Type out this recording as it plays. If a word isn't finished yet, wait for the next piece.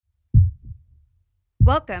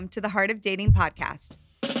Welcome to the Heart of Dating podcast.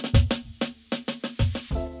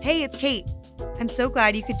 Hey, it's Kate. I'm so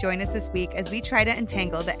glad you could join us this week as we try to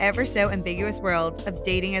untangle the ever so ambiguous world of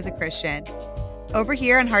dating as a Christian. Over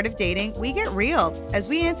here on Heart of Dating, we get real as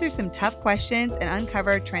we answer some tough questions and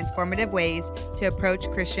uncover transformative ways to approach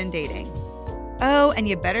Christian dating. Oh, and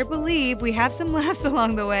you better believe we have some laughs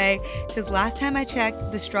along the way, because last time I checked,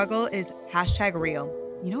 the struggle is #real.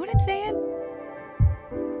 You know what I'm saying?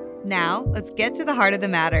 Now, let's get to the heart of the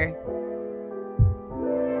matter.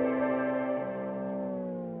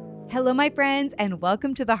 Hello, my friends, and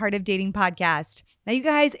welcome to the Heart of Dating podcast. Now, you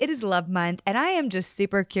guys, it is Love Month, and I am just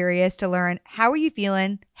super curious to learn, how are you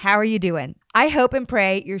feeling? How are you doing? I hope and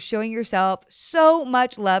pray you're showing yourself so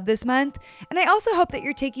much love this month, and I also hope that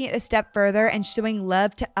you're taking it a step further and showing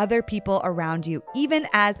love to other people around you, even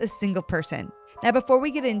as a single person. Now, before we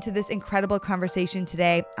get into this incredible conversation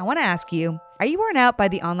today, I want to ask you, are you worn out by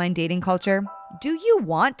the online dating culture? Do you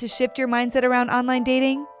want to shift your mindset around online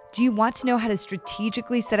dating? Do you want to know how to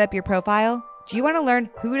strategically set up your profile? Do you want to learn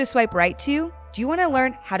who to swipe right to? Do you want to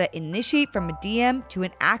learn how to initiate from a DM to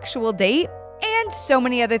an actual date? And so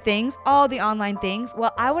many other things, all the online things.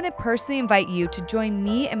 Well, I want to personally invite you to join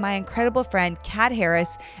me and my incredible friend, Kat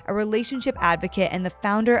Harris, a relationship advocate and the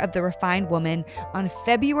founder of The Refined Woman, on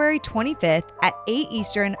February 25th at 8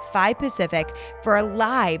 Eastern, 5 Pacific for a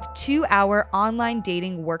live 2-hour online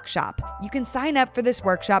dating workshop. You can sign up for this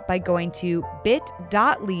workshop by going to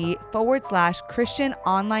bit.ly/Christian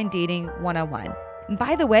Online Dating 101. And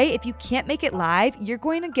by the way, if you can't make it live, you're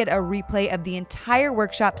going to get a replay of the entire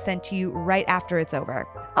workshop sent to you right after it's over.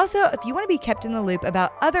 Also, if you want to be kept in the loop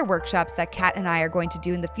about other workshops that Kat and I are going to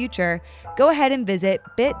do in the future, go ahead and visit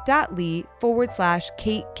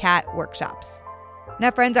bit.ly/KateCat Workshops.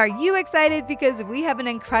 Now, friends, are you excited? Because we have an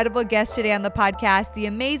incredible guest today on the podcast. The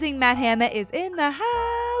amazing Matt Hammitt is in the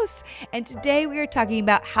house. And today we are talking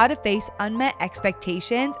about how to face unmet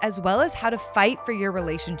expectations as well as how to fight for your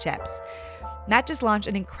relationships. Matt just launched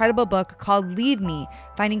an incredible book called Lead Me,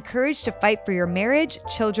 Finding Courage to Fight for Your Marriage,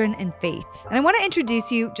 Children, and Faith. And I want to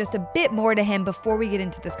introduce you just a bit more to him before we get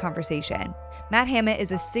into this conversation. Matt Hammitt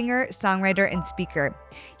is a singer, songwriter, and speaker.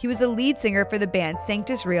 He was the lead singer for the band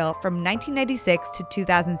Sanctus Real from 1996 to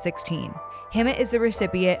 2016. Hammitt is the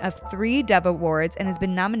recipient of 3 Dove Awards and has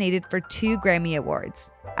been nominated for 2 Grammy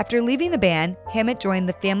Awards. After leaving the band, Hammitt joined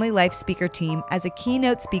the Family Life speaker team as a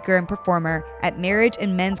keynote speaker and performer at marriage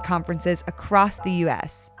and men's conferences across the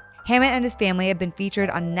U.S. Hammitt and his family have been featured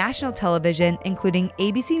on national television, including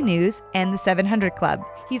ABC News and The 700 Club.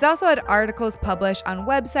 He's also had articles published on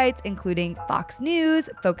websites including Fox News,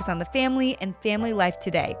 Focus on the Family, and Family Life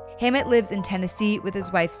Today. Hammitt lives in Tennessee with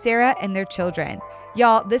his wife Sarah and their children.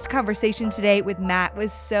 Y'all, this conversation today with Matt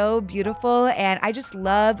was so beautiful, and I just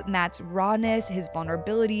love Matt's rawness, his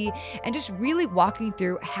vulnerability, and just really walking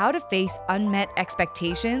through how to face unmet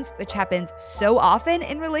expectations, which happens so often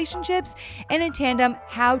in relationships, and in tandem,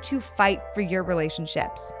 how to fight for your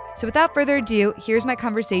relationships. So without further ado, here's my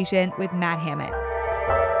conversation with Matt Hammitt.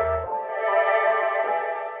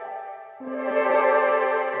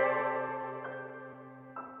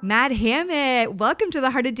 Matt Hammitt, welcome to the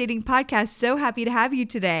Heart of Dating podcast. So happy to have you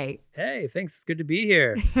today. Hey, thanks. It's good to be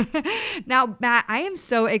here. Now, Matt, I am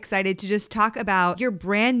so excited to just talk about your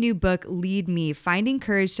brand new book, Lead Me, Finding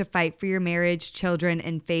Courage to Fight for Your Marriage, Children,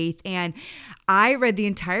 and Faith. And I read the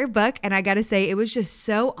entire book, and I got to say, it was just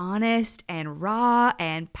so honest and raw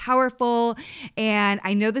and powerful. And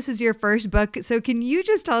I know this is your first book. So can you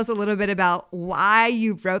just tell us a little bit about why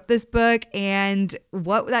you wrote this book and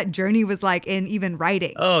what that journey was like in even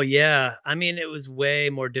writing? Oh, yeah. I mean, it was way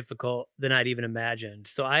more difficult than I'd even imagined.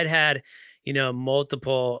 So I'd had,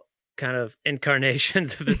 multiple kind of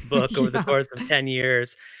incarnations of this book over the course of 10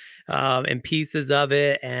 years and pieces of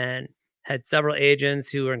it, and had several agents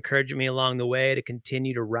who were encouraging me along the way to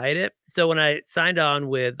continue to write it. So when I signed on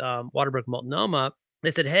with Waterbrook Multnomah,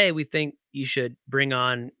 they said, hey, we think you should bring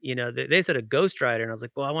on, they said a ghostwriter. And I was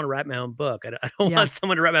like, well, I want to write my own book. I don't want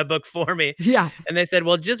someone to write my book for me. Yeah. And they said,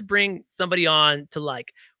 well, just bring somebody on to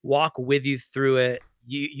walk with you through it.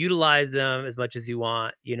 You utilize them as much as you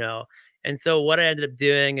want, And so what I ended up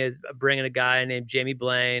doing is bringing a guy named Jamie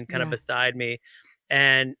Blaine kind of beside me.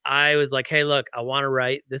 And I was like, hey, look, I want to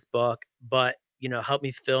write this book, but help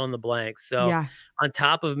me fill in the blanks. So on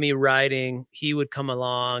top of me writing, he would come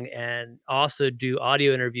along and also do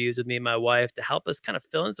audio interviews with me and my wife to help us kind of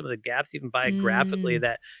fill in some of the gaps, even biographically,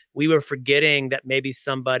 that we were forgetting, that maybe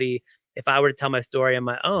somebody, if I were to tell my story on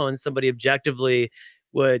my own, somebody objectively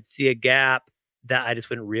would see a gap that I just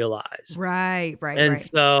wouldn't realize. Right.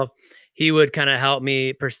 So he would kind of help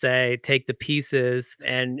me per se take the pieces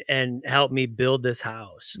and help me build this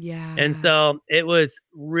house. And Yeah. so it was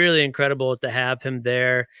really incredible to have him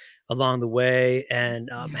there along the way, and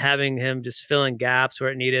Yeah. having him just fill in gaps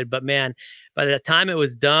where it needed. But man, by the time it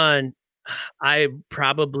was done, I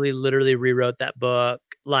probably literally rewrote that book,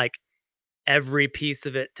 like every piece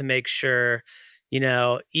of it, to make sure,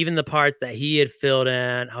 even the parts that he had filled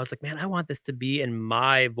in, I was like, man, I want this to be in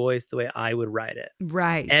my voice the way I would write it.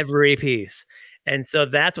 Right. Every piece. And so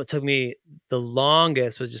that's what took me the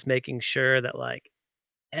longest, was just making sure that like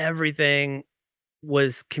everything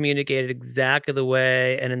was communicated exactly the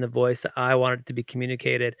way and in the voice that I wanted it to be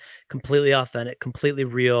communicated, completely authentic, completely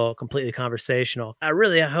real, completely conversational. I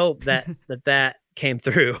really hope that came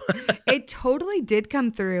through. It totally did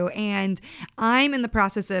come through. And I'm in the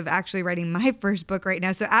process of actually writing my first book right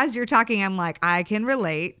now. So as you're talking, I'm like, I can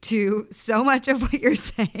relate to so much of what you're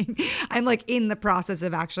saying. I'm like in the process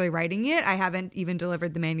of actually writing it. I haven't even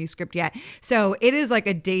delivered the manuscript yet. So it is like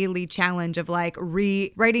a daily challenge of like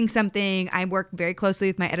rewriting something. I work very closely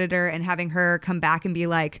with my editor and having her come back and be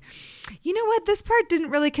like, you know what, this part didn't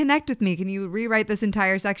really connect with me. Can you rewrite this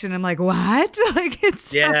entire section? I'm like, what? Like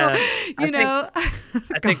it's Yeah. so, you know.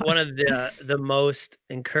 I think one of the most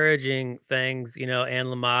encouraging things, Anne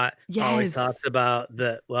Lamott always talks Yes. about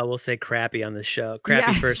we'll say crappy on the show,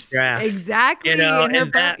 crappy first drafts. Exactly. In her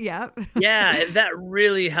And book, yep. yeah, and that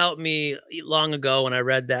really helped me long ago when I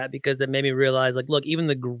read that, because it made me realize, like, look, even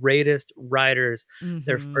the greatest writers,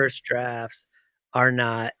 their Mhm. first drafts are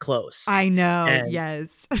not close. I know. And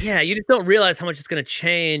Yes. yeah, you just don't realize how much it's going to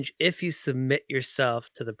change if you submit yourself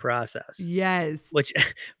to the process. Yes. Which,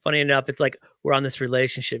 funny enough, it's like we're on this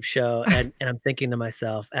relationship show, and I'm thinking to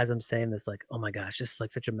myself as I'm saying this, like, oh my gosh, this is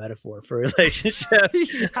like such a metaphor for relationships,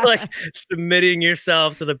 like Yeah. submitting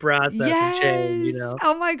yourself to the process of change, Yes.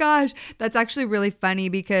 Oh my gosh. That's actually really funny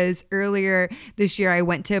because earlier this year I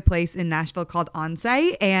went to a place in Nashville called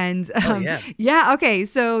Onsite. And Oh yeah. yeah, okay.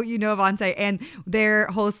 So you know of Onsite, and their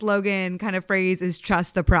whole slogan kind of phrase is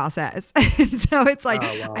trust the process. And so it's like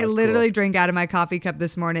Oh wow, I that's literally cool. drank out of my coffee cup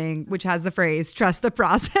this morning, which has the phrase trust the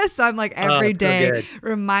process. So I'm like Oh, every it's so day good.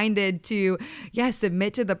 reminded to,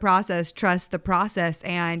 submit to the process, trust the process.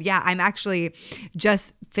 And yeah, I'm actually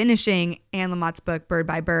just finishing Anne Lamott's book, Bird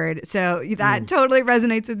by Bird. So that totally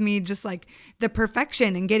resonates with me, just like the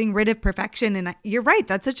perfection and getting rid of perfection. And you're right.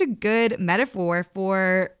 That's such a good metaphor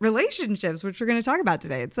for relationships, which we're going to talk about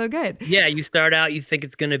today. It's so good. Yeah, you start out, you think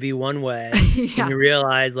it's going to be one way, and Yeah. you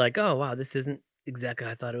realize, like, oh wow, this isn't exactly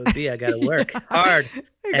how I thought it would be. I got to work hard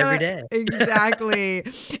every day. Exactly.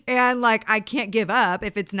 And like, I can't give up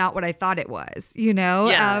if it's not what I thought it was,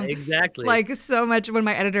 Yeah, exactly. Like so much when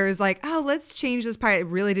my editor is like, oh, let's change this part. It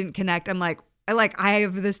really didn't connect. I'm like, I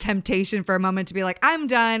have this temptation for a moment to be like, I'm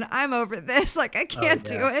done. I'm over this. Like, I can't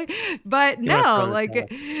do it. But You wanna throw no, the like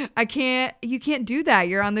towel. you can't do that.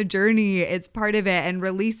 You're on the journey. It's part of it. And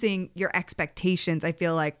releasing your expectations, I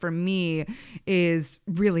feel like for me is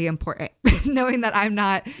really important. Knowing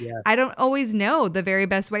that Yeah. I don't always know the very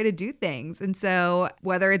best way to do things. And so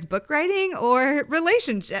whether it's book writing or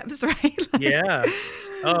relationships, right? Like, Yeah.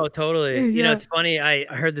 Oh, totally. yeah. It's funny. I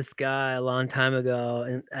heard this guy a long time ago,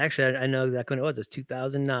 and actually, I know exactly when it was. It was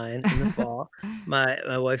 2009 in the fall. My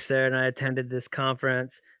wife Sarah and I attended this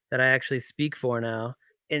conference that I actually speak for now.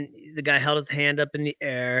 And the guy held his hand up in the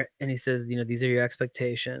air, and he says, these are your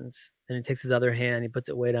expectations. And he takes his other hand, he puts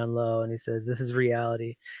it way down low, and he says, this is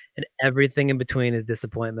reality, and everything in between is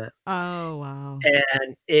disappointment. Oh, wow.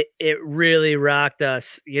 And it really rocked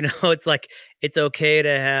us. It's like it's okay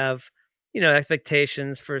to have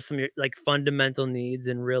expectations for some of your, like, fundamental needs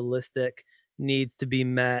and realistic needs to be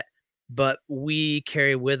met, but we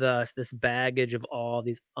carry with us this baggage of all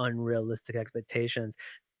these unrealistic expectations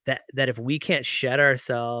that if we can't shed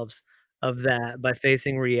ourselves of that by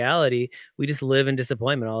facing reality, we just live in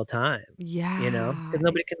disappointment all the time, Yeah. because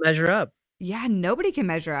nobody can measure up. Yeah, nobody can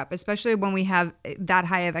measure up, especially when we have that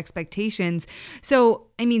high of expectations. So,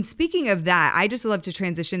 I mean, speaking of that, I just love to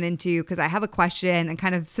transition into, because I have a question and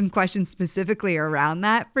kind of some questions specifically around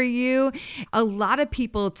that for you. A lot of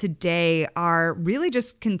people today are really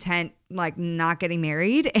just content like not getting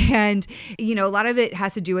married. And, a lot of it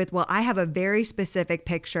has to do with, well, I have a very specific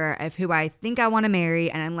picture of who I think I want to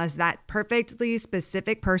marry. And unless that perfectly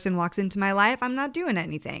specific person walks into my life, I'm not doing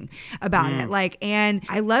anything about it. Like, and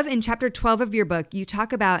I love in chapter 12 of your book, you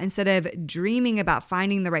talk about, instead of dreaming about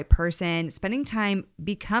finding the right person, spending time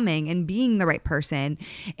becoming and being the right person.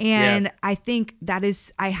 And Yes. I think that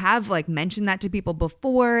is, I have like mentioned that to people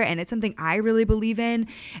before, and it's something I really believe in.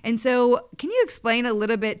 And so can you explain a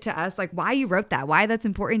little bit to us, like why you wrote that, why that's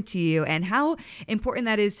important to you, and how important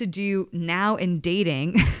that is to do now in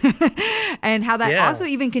dating and how that also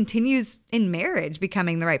even continues in marriage,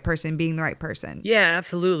 becoming the right person, being the right person. Yeah,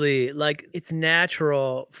 absolutely. Like it's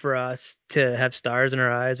natural for us to have stars in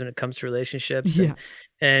our eyes when it comes to relationships.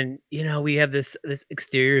 And you know, we have this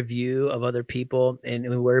exterior view of other people and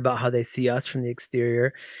we worry about how they see us from the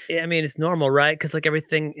exterior. I mean, it's normal, right? Because like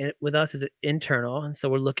everything with us is internal. And so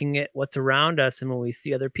we're looking at what's around us. And when we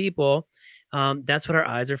see other people, that's what our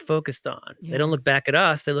eyes are focused on. They don't look back at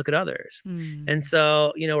us, they look at others. And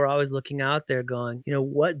so, you know, we're always looking out there going, you know,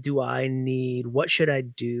 what do I need? What should I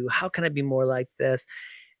do? How can I be more like this?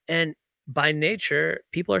 And by nature,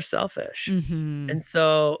 people are selfish. And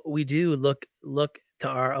so we do look to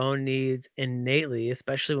our own needs innately,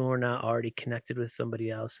 especially when we're not already connected with somebody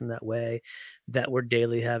else in that way, that we're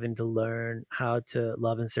daily having to learn how to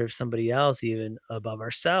love and serve somebody else, even above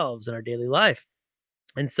ourselves in our daily life.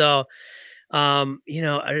 And so, you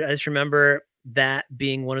know, I just remember that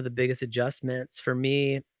being one of the biggest adjustments for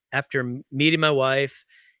me after meeting my wife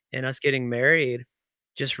and us getting married,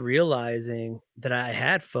 just realizing that I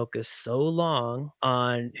had focused so long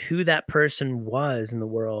on who that person was in the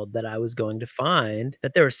world that I was going to find,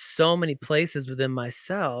 that there were so many places within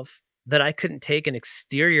myself that I couldn't take an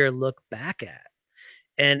exterior look back at.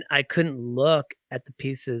 And I couldn't look at the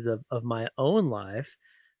pieces of my own life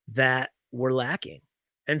that were lacking.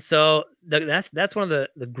 And so that's one of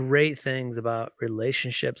the great things about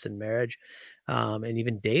relationships and marriage, and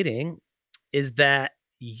even dating, is that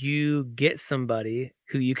you get somebody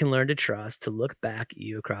who you can learn to trust to look back at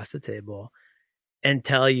you across the table and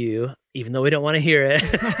tell you, even though we don't want to hear it.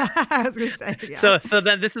 I was gonna say, So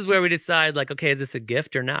then this is where we decide, like, okay, is this a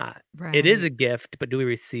gift or not? It is a gift, but do we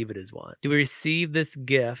receive it as one? Do we receive this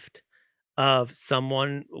gift of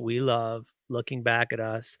someone we love looking back at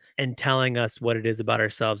us and telling us what it is about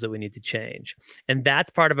ourselves that we need to change? And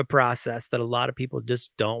that's part of a process that a lot of people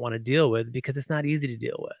just don't want to deal with because it's not easy to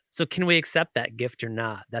deal with. So can we accept that gift or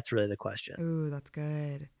not? That's really the question. Ooh, that's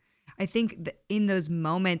good. I think in those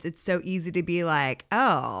moments, it's so easy to be like,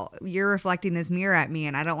 oh, you're reflecting this mirror at me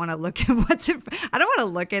and I don't want to look at I don't want to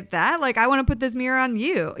look at that. Like, I want to put this mirror on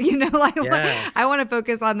you, you know, like I want to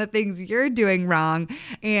focus on the things you're doing wrong.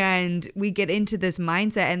 And we get into this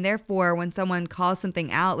mindset. And therefore, when someone calls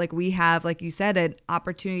something out, like we have, like you said, an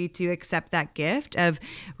opportunity to accept that gift of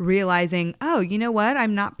realizing, oh, you know what?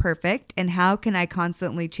 I'm not perfect. And how can I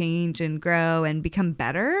constantly change and grow and become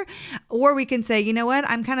better? Or we can say, you know what?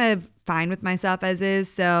 I'm kind of fine with myself as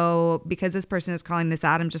is. So because this person is calling this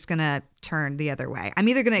out, I'm just going to turn the other way. I'm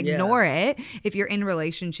either going to ignore it. If you're in a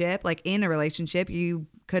relationship, you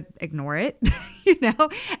could ignore it, you know,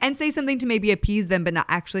 and say something to maybe appease them, but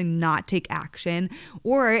not take action.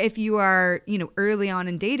 Or if you are, you know, early on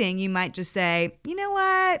in dating, you might just say, you know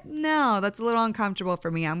what? No, that's a little uncomfortable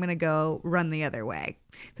for me. I'm going to go run the other way.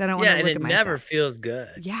 So I don't want to look at myself. It never feels good.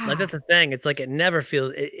 Yeah. Like that's the thing. It's like it never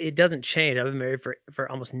feels, it doesn't change. I've been married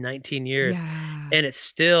for almost 19 years and it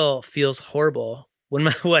still feels horrible when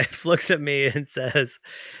my wife looks at me and says,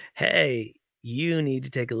 hey, you need to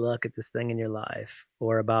take a look at this thing in your life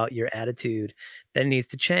or about your attitude that needs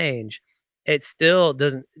to change. It still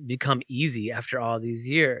doesn't become easy after all these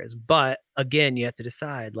years. But again, you have to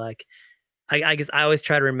decide, like, I guess I always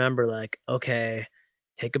try to remember, like, okay,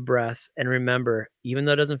 take a breath and remember, even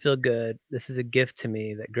though it doesn't feel good, this is a gift to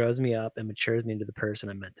me that grows me up and matures me into the person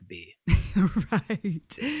I'm meant to be.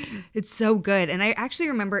 Right. It's so good. And I actually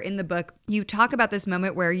remember in the book, you talk about this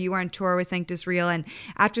moment where you were on tour with Sanctus Real. And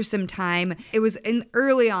after some time, it was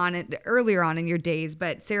earlier on in your days,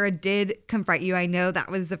 but Sarah did confront you. I know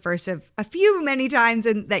that was the first of many times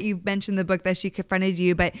that you mentioned in the book that she confronted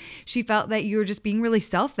you, but she felt that you were just being really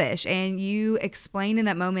selfish. And you explained in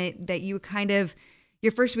that moment that you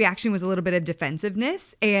your first reaction was a little bit of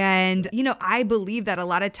defensiveness. And, you know, I believe that a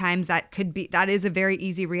lot of times that is a very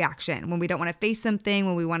easy reaction when we don't want to face something,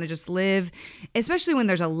 when we want to just live, especially when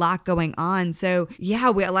there's a lot going on. So yeah,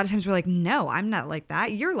 a lot of times we're like, no, I'm not like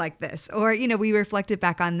that. You're like this. Or, you know, we reflected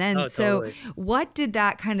back on then. Oh, totally. So what did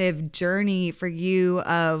that kind of journey for you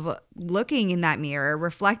of looking in that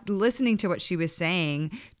mirror, listening to what she was saying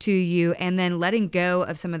to you, and then letting go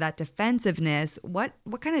of some of that defensiveness, what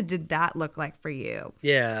kind of did that look like for you?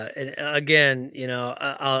 Yeah. And again, you know,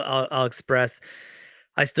 I'll express,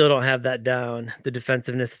 I still don't have that down, the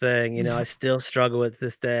defensiveness thing. You know, I still struggle with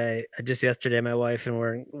this day. Just yesterday, my wife and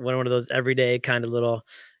we're in one of those everyday kind of little,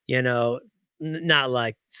 you know, not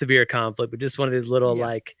like severe conflict, but just one of these little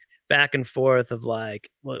like back and forth of like,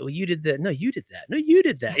 well, you did that. No, you did that. No, you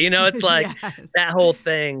did that. You know, it's like that whole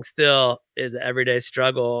thing still is an everyday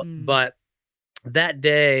struggle. But that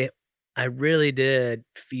day, I really did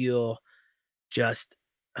feel just,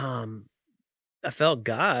 um, I felt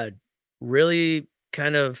God really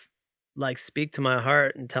kind of like speak to my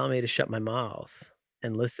heart and tell me to shut my mouth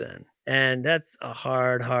and listen. And that's a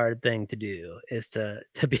hard thing to do, is to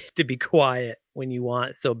be quiet when you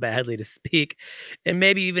want so badly to speak and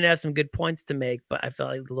maybe even have some good points to make. But I felt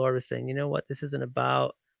like the Lord was saying, you know what, this isn't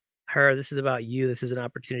about her. This is about you. This is an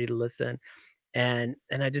opportunity to listen. And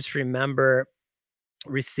I just remember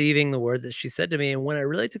receiving the words that she said to me. And when I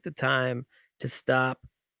really took the time to stop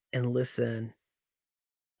and listen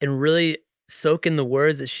and really soak in the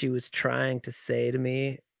words that she was trying to say to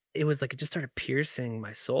me, it was like it just started piercing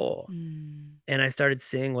my soul. Mm. And I started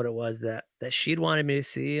seeing what it was that she'd wanted me to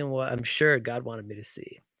see and what I'm sure God wanted me to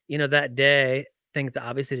see. That day, things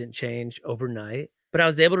obviously didn't change overnight, but I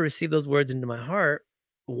was able to receive those words into my heart.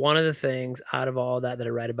 One of the things out of all that I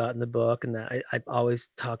write about in the book and that I always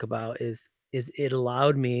talk about is it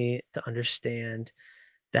allowed me to understand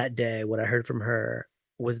that day. What I heard from her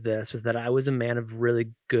was that I was a man of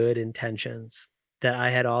really good intentions, that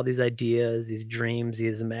I had all these ideas, these dreams,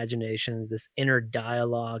 these imaginations, this inner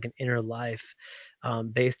dialogue and inner life,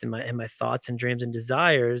 based in my thoughts and dreams and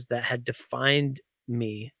desires that had defined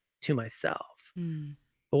me to myself. Mm.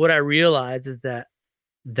 But what I realized is that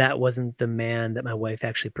that wasn't the man that my wife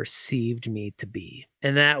actually perceived me to be,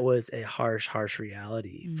 and that was a harsh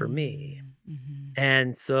reality for me. Mm. Mhm.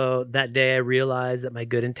 And so that day I realized that my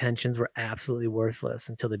good intentions were absolutely worthless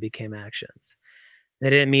until they became actions.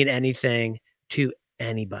 They didn't mean anything to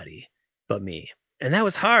anybody but me. And that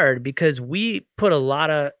was hard because we put a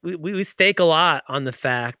lot of we stake a lot on the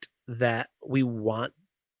fact that we want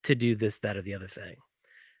to do this, that, or the other thing.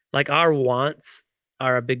 Like our wants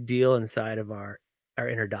are a big deal inside of our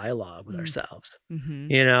inner dialogue with Mm. ourselves,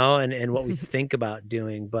 Mhm. and what we think about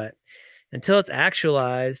doing. But until it's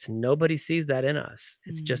actualized, nobody sees that in us.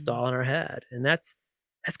 It's just Mm. all in our head. And that's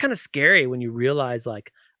kind of scary when you realize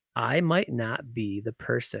like I might not be the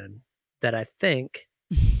person that I think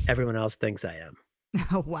everyone else thinks I am.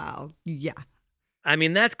 Oh, wow. Yeah. I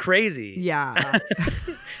mean, that's crazy. Yeah.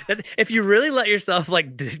 If you really let yourself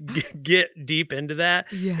like get deep into that,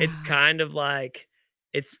 it's Yeah. kind of like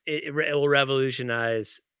it will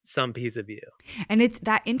revolutionize some piece of you. And it's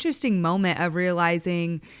that interesting moment of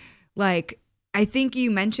realizing, like, I think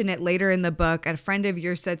you mentioned it later in the book. A friend of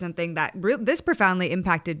yours said something that this profoundly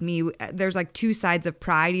impacted me. There's like two sides of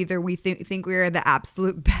pride. Either we think we're the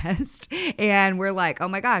absolute best and we're like, oh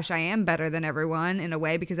my gosh, I am better than everyone in a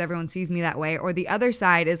way because everyone sees me that way. Or the other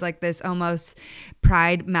side is like this almost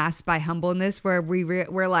pride masked by humbleness where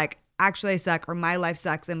we're like, actually I suck, or my life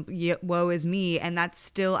sucks and woe is me. And that's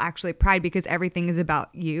still actually pride because everything is about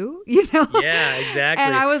you, you know? Yeah, exactly.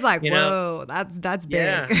 And I was like, You know, whoa, that's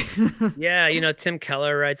yeah. big. Yeah, Tim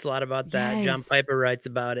Keller writes a lot about that. John Yes. Piper writes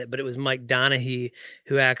about it, but it was Mike Donaghy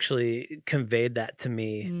who actually conveyed that to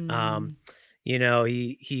me. Mm.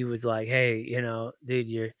 He was like, "Hey,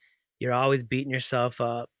 dude, you're always beating yourself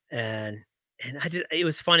up," and it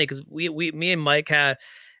was funny because me and Mike had,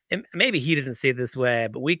 and maybe he doesn't see it this way,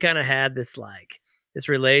 but we kind of had this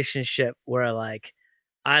relationship where like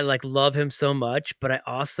I like love him so much, but I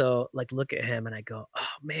also like look at him and I go, oh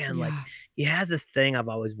man, like Yeah. he has this thing I've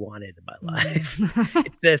always wanted in my life. Mm.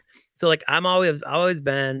 It's this. So like I've always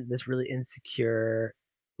been this really insecure,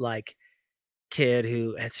 like kid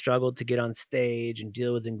who has struggled to get on stage and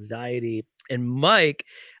deal with anxiety. And Mike,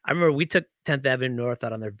 I remember we took 10th Avenue North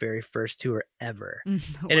out on their very first tour ever. And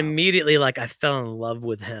Wow. immediately, like, I fell in love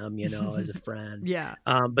with him, as a friend. Yeah.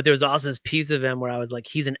 But there was also this piece of him where I was like,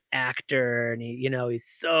 he's an actor and he's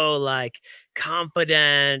so like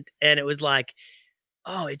confident. And it was like,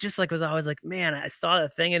 oh, it just like was always like, man, I saw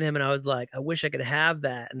that thing in him and I was like, I wish I could have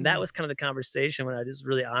that. And that Yeah. was kind of the conversation when I was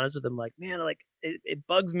really honest with him, like, man, like it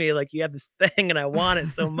bugs me, like you have this thing and I want it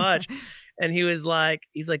so much. And he's like,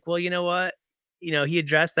 well, you know what? He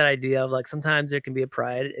addressed that idea of like sometimes there can be a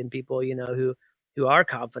pride in people, who are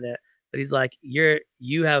confident, but he's like,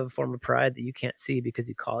 you have a form of pride that you can't see because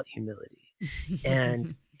you call it humility.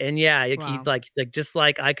 And yeah, like he's Wow. like just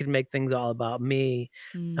like I could make things all about me,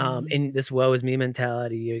 Mm. in this woe is me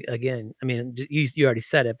mentality again. I mean, you already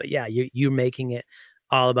said it, but yeah, you're making it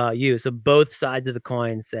all about you. So both sides of the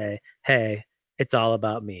coin say, hey, it's all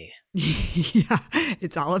about me. Yeah,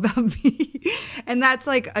 it's all about me. And that's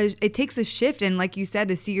like, it takes a shift. And like you said,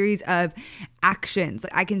 a series of actions.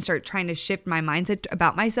 Like I can start trying to shift my mindset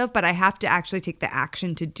about myself, but I have to actually take the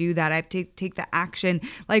action to do that. I have to take the action,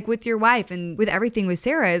 like with your wife and with everything with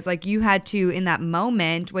Sarah, is like you had to, in that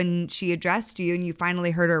moment when she addressed you and you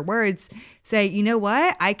finally heard her words, say, you know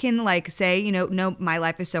what? I can like say, you know, no, my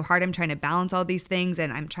life is so hard. I'm trying to balance all these things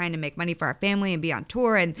and I'm trying to make money for our family and be on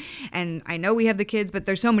tour. And I know we have the kids, but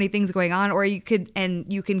there's so many things going on. Or you can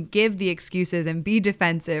give the excuses and be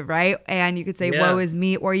defensive, right? And you could say, woe is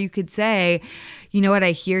me. Or you could say, you know what?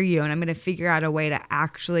 I hear you. And I'm going to figure out a way to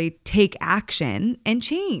actually take action and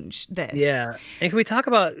change this. Yeah. And can we talk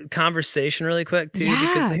about conversation really quick too? Yeah,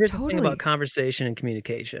 because here's totally. the thing about conversation and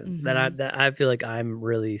communication that I feel like I'm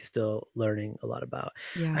really still learning a lot about.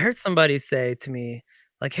 Yeah. I heard somebody say to me,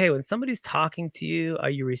 like, hey, when somebody's talking to you, are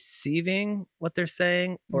you receiving what they're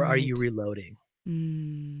saying or are you reloading?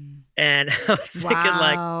 And I was thinking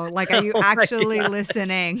like, are you actually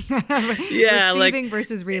listening? Yeah, receiving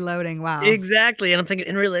versus reloading. Wow. Exactly. And I'm thinking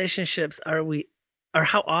in relationships, or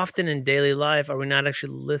how often in daily life are we not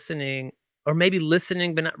actually listening, or maybe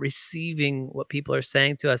listening but not receiving what people are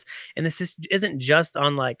saying to us? And this isn't just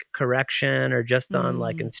on like correction or just on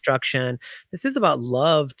like instruction. This is about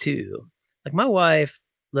love too. Like my wife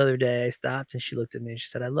the other day stopped and she looked at me and she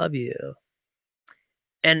said, I love you.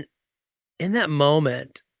 And in that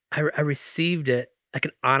moment, I received it. I can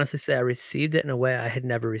honestly say I received it in a way I had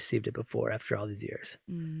never received it before after all these years.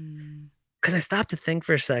 Because I stopped to think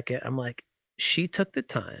for a second. I'm like, she took the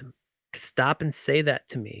time to stop and say that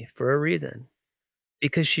to me for a reason,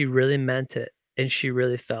 because she really meant it and she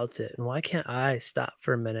really felt it. And why can't I stop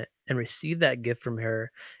for a minute and receive that gift from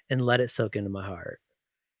her and let it soak into my heart?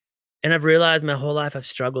 And I've realized my whole life I've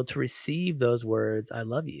struggled to receive those words, I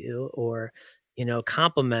love you, or, you know,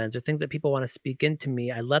 compliments or things that people want to speak into me.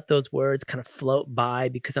 I let those words kind of float by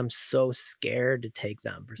because I'm so scared to take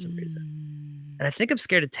them for some reason. And I think I'm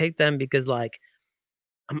scared to take them because like,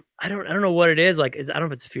 I don't know what it is. Like, I don't know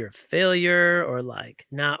if it's fear of failure or like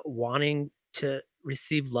not wanting to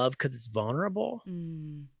receive love because it's vulnerable.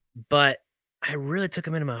 But I really took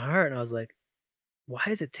them into my heart and I was like, why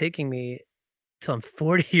is it taking me till I'm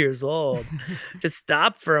 40 years old to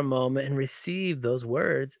stop for a moment and receive those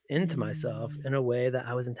words into myself in a way that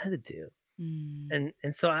I was intended to?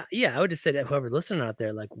 And so I would just say to whoever's listening out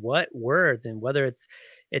there, like, what words, and whether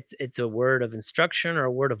it's a word of instruction or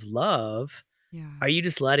a word of love, are you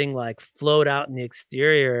just letting like float out in the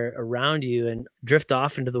exterior around you and drift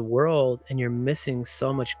off into the world, and you're missing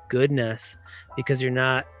so much goodness because you're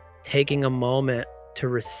not taking a moment to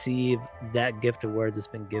receive that gift of words that's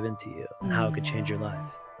been given to you and how it could change your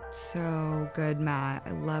life? So good, Matt.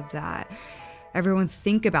 I love that. Everyone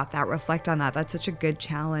think about that, reflect on that. That's such a good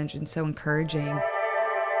challenge and so encouraging.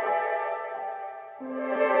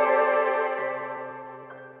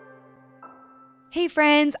 Hey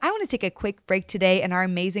friends, I want to take a quick break today in our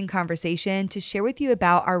amazing conversation to share with you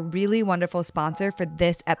about our really wonderful sponsor for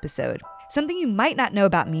this episode. Something you might not know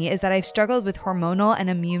about me is that I've struggled with hormonal and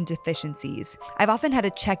immune deficiencies. I've often had to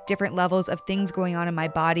check different levels of things going on in my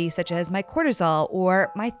body, such as my cortisol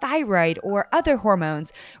or my thyroid or other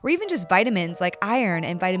hormones, or even just vitamins like iron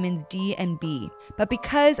and vitamins D and B. But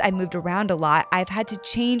because I've moved around a lot, I've had to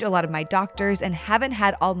change a lot of my doctors and haven't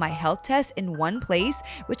had all my health tests in one place,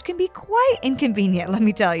 which can be quite inconvenient, let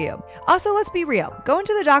me tell you. Also, let's be real. Going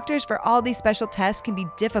to the doctors for all these special tests can be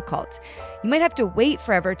difficult. You might have to wait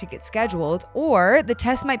forever to get scheduled, or the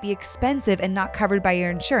test might be expensive and not covered by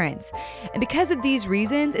your insurance. And because of these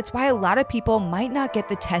reasons, it's why a lot of people might not get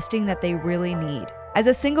the testing that they really need. As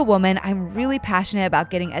a single woman, I'm really passionate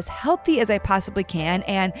about getting as healthy as I possibly can,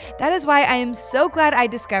 and that is why I am so glad I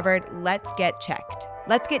discovered Let's Get Checked.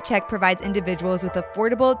 Let's Get Checked provides individuals with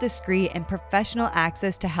affordable, discreet, and professional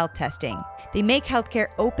access to health testing. They make healthcare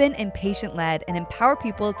open and patient-led and empower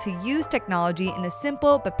people to use technology in a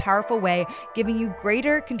simple but powerful way, giving you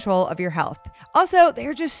greater control of your health. Also,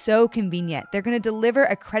 they're just so convenient. They're going to deliver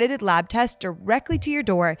accredited lab tests directly to your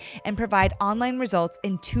door and provide online results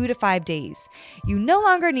in 2 to 5 days. You no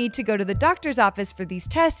longer need to go to the doctor's office for these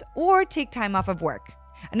tests or take time off of work.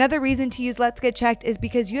 Another reason to use Let's Get Checked is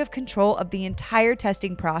because you have control of the entire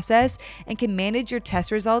testing process and can manage your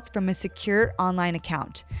test results from a secure online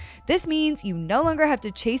account. This means you no longer have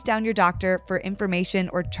to chase down your doctor for information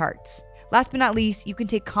or charts. Last but not least, you can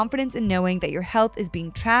take confidence in knowing that your health is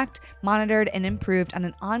being tracked, monitored, and improved on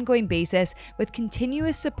an ongoing basis with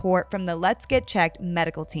continuous support from the Let's Get Checked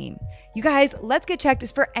medical team. You guys, Let's Get Checked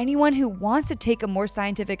is for anyone who wants to take a more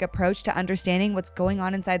scientific approach to understanding what's going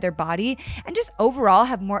on inside their body and just overall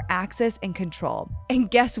have more access and control. And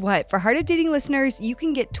guess what? For Heart of Dating listeners, you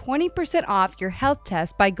can get 20% off your health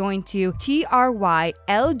test by going to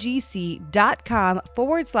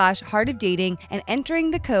trylgc.com/Heart of Dating and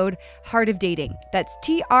entering the code Heart of Dating. That's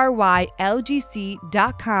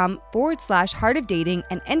trylgc.com/Heart of Dating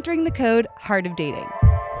and entering the code Heart of Dating.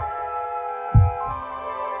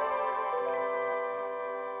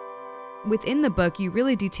 Within the book, you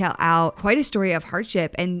really detail out quite a story of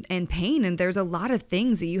hardship and pain. And there's a lot of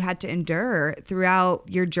things that you had to endure throughout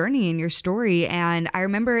your journey and your story. And I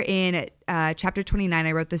remember in chapter 29,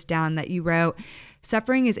 I wrote this down, that you wrote,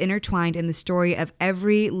 "Suffering is intertwined in the story of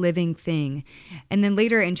every living thing." And then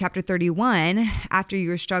later in chapter 31, after you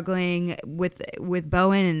were struggling with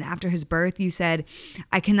Bowen and after his birth, you said,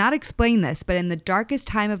 "I cannot explain this, but in the darkest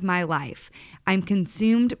time of my life, I'm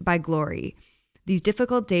consumed by glory. These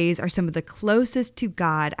difficult days are some of the closest to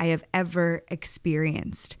God I have ever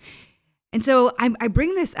experienced." And so I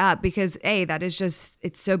bring this up because, that is just,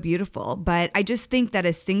 it's so beautiful. But I just think that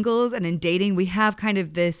as singles and in dating, we have kind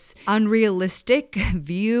of this unrealistic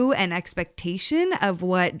view and expectation of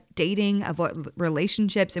what dating, of what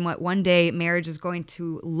relationships and what one day marriage is going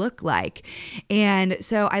to look like. And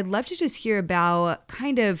so I'd love to just hear about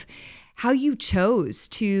kind of how you chose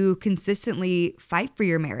to consistently fight for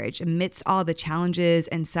your marriage amidst all the challenges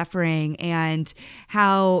and suffering, and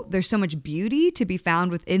how there's so much beauty to be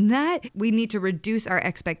found within that. We need to reduce our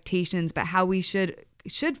expectations, but how we should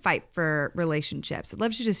fight for relationships. I'd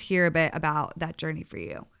love to just hear a bit about that journey for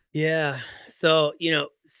you. Yeah. So,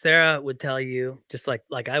 Sarah would tell you, just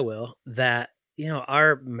like I will, that,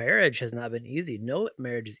 our marriage has not been easy. No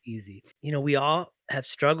marriage is easy. We all have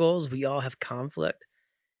struggles. We all have conflict.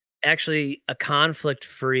 Actually, a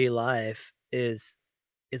conflict-free life is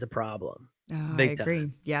a problem. Oh, Big I time.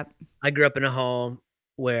 agree. Yep. I grew up in a home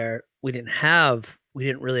where we didn't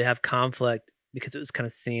really have conflict, because it was kind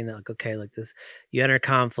of seen that, like, okay, like this, you enter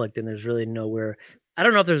conflict and there's really nowhere. I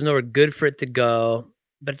don't know if there's nowhere good for it to go,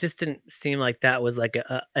 but it just didn't seem like that was like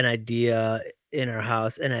an idea in our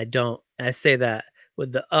house. And I say that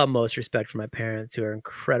with the utmost respect for my parents, who are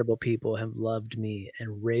incredible people, have loved me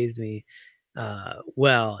and raised me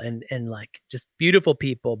well, and like just beautiful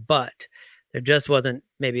people, but there just wasn't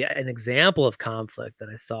maybe an example of conflict that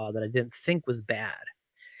I saw that I didn't think was bad.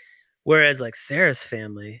 Whereas like Sarah's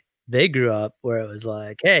family, they grew up where it was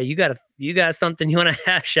like, hey, you got something you want to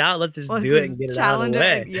hash out, let's do it and get it out of the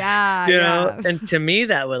way. Yeah. And to me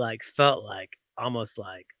that would felt like almost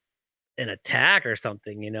like an attack or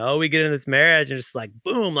something. We get in this marriage and just like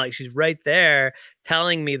boom, like she's right there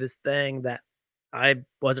telling me this thing that I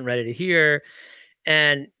wasn't ready to hear.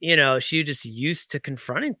 And, she just used to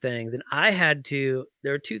confronting things. And there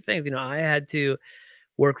were two things, I had to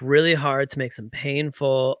work really hard to make some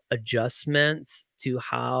painful adjustments to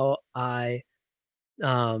how I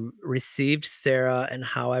received Sarah and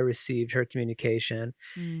how I received her communication.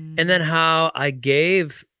 And then how I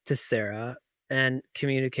gave to Sarah and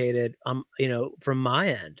communicated, from my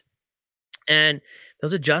end. And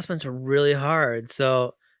those adjustments were really hard.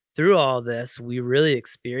 So through all this, we really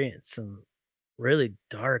experienced some really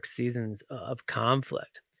dark seasons of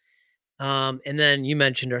conflict. And then you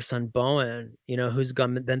mentioned our son Bowen, who's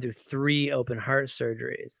been through 3 open heart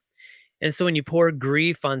surgeries. And so when you pour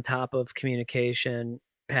grief on top of communication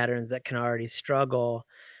patterns that can already struggle,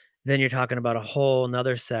 then you're talking about a whole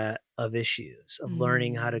nother set of issues of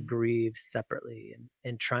learning how to grieve separately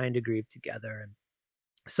and trying to grieve together. And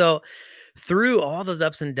so through all those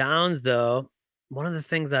ups and downs, though, one of the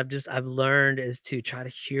things I've learned is to try to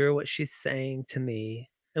hear what she's saying to me.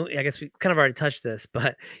 And I guess we kind of already touched this,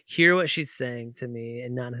 but hear what she's saying to me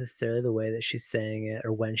and not necessarily the way that she's saying it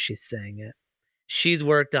or when she's saying it. She's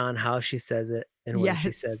worked on how she says it and when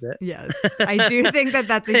she says it. Yes. I do think that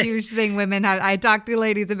that's a huge thing women have. I talk to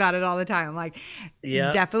ladies about it all the time. I'm like,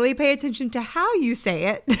 definitely pay attention to how you say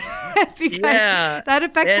it because that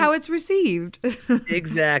affects how it's received.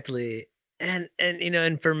 Exactly. And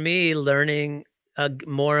for me, learning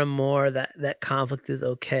more and more that conflict is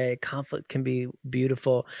okay. Conflict can be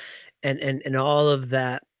beautiful, and all of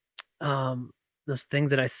that. Those things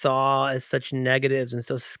that I saw as such negatives and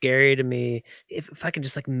so scary to me. If I can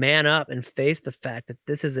just man up and face the fact that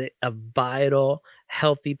this is a vital,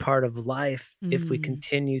 healthy part of life, if we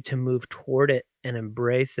continue to move toward it and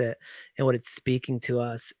embrace it and what it's speaking to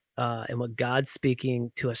us, and what God's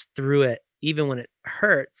speaking to us through it, even when it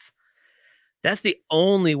hurts. That's the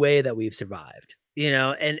only way that we've survived,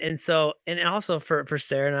 and so, and also for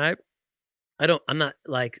Sarah and I'm not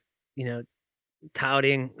like, you know,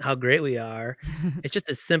 touting how great we are. It's just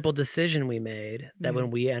a simple decision we made that Yeah. when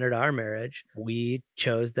we entered our marriage, we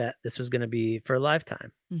chose that this was going to be for a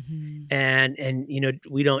lifetime. Hmm. And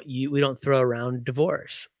we don't throw around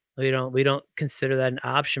divorce. We don't consider that an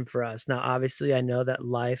option for us. Now, obviously, I know that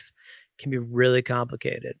life can be really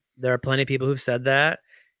complicated. There are plenty of people who've said that,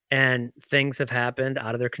 and things have happened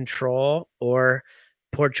out of their control or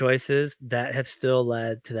poor choices that have still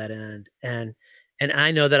led to that end. And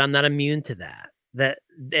I know that I'm not immune to that.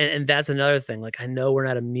 And that's another thing. Like, I know we're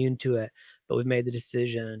not immune to it, but we've made the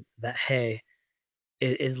decision that, hey,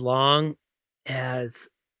 as long as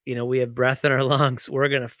we have breath in our lungs, we're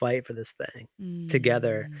gonna fight for this thing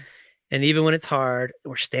together. Mm. And even when it's hard,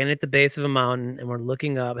 we're standing at the base of a mountain and we're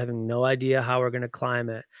looking up, having no idea how we're gonna climb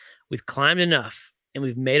it. We've climbed enough and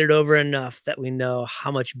we've made it over enough that we know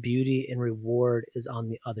how much beauty and reward is on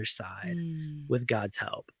the other side Mm. with God's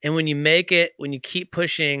help. And when you make it, when you keep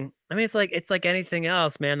pushing, I mean, it's like anything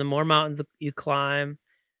else, man. The more mountains you climb,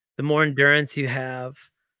 the more endurance you have,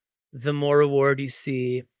 the more reward you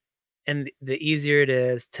see, and the easier it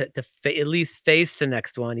is to at least face the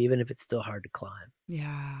next one, even if it's still hard to climb.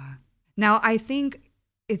 Yeah. Now, I think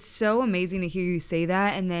it's so amazing to hear you say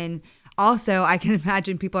that. And then also, I can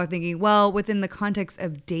imagine people are thinking, well, within the context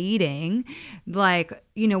of dating, like,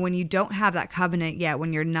 when you don't have that covenant yet,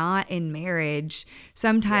 when you're not in marriage,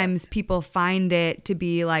 sometimes Yes. people find it to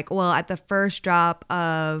be like, well, at the first drop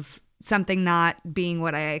of something not being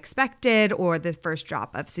what I expected, or the first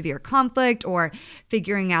drop of severe conflict, or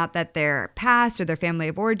figuring out that their past or their family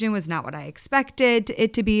of origin was not what I expected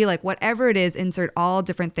it to be, like whatever it is, insert all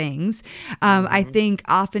different things. I Mhm. think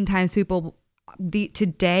oftentimes people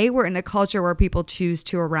today we're in a culture where people choose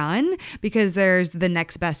to run because there's the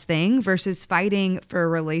next best thing versus fighting for a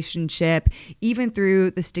relationship, even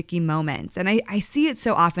through the sticky moments. And I see it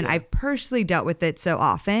so often. Yeah. I've personally dealt with it so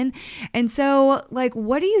often. And so, like,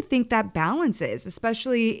 what do you think that balance is,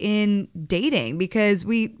 especially in dating? Because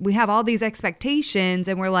we have all these expectations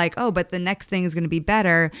and we're like, oh, but the next thing is going to be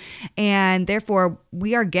better. And therefore,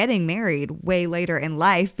 we are getting married way later in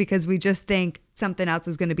life because we just think something else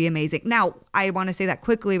is going to be amazing. Now, I want to say that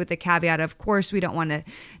quickly with the caveat, of course, we don't want to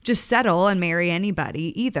just settle and marry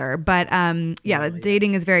anybody either. But No,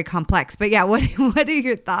 dating is very complex. But yeah, what are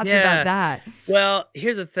your thoughts about yeah. that? Well,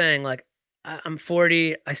 here's the thing. Like, I'm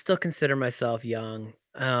 40. I still consider myself young.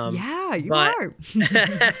 Yeah, you But are.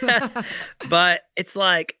 but it's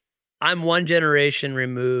like I'm one generation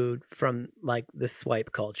removed from like the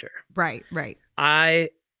swipe culture. Right, right. I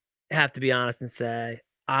have to be honest and say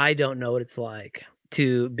I don't know what it's like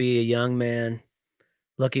to be a young man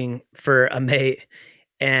looking for a mate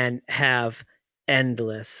and have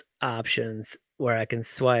endless options where I can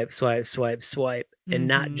swipe, swipe, swipe, swipe, and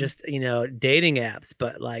not Mm-hmm. just, dating apps,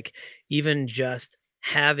 but like even just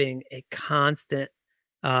having a constant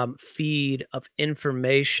feed of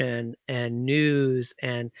information and news.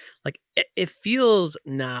 And like it feels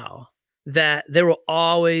now that there will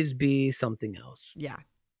always be something else Yeah.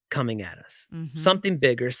 coming at us. Mm-hmm. Something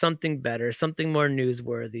bigger, something better, something more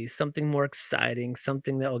newsworthy, something more exciting,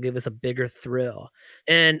 something that will give us a bigger thrill.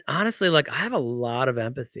 And honestly, like I have a lot of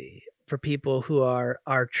empathy for people who are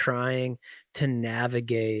trying to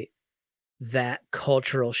navigate that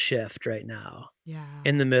cultural shift right now in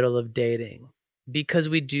Yeah. the middle of dating, because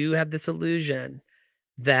we do have this illusion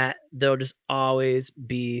that there'll just always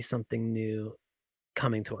be something new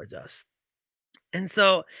coming towards us. And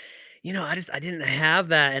so I didn't have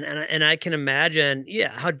that, and I can imagine,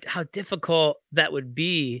 yeah, how difficult that would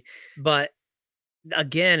be. But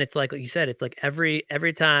again, it's like what you said. It's like every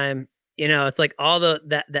time, it's like all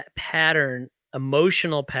that pattern,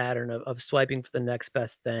 emotional pattern of swiping for the next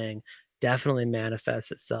best thing, definitely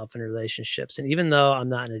manifests itself in relationships. And even though I'm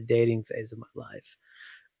not in a dating phase of my life,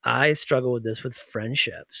 I struggle with this with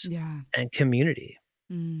friendships Yeah. and community,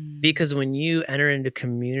 Mm. because when you enter into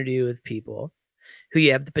community with people who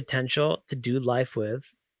you have the potential to do life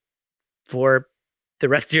with for the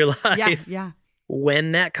rest of your Yeah. life, Yeah.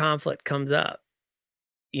 when that conflict comes up,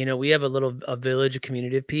 we have a village, a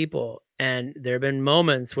community of people, and there have been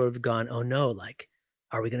moments where we've gone, oh no, like,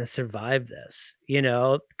 are we going to survive this?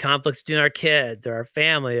 Conflicts between our kids or our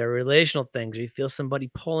family or relational things, or you feel somebody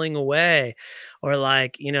pulling away, or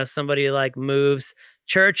like, somebody like moves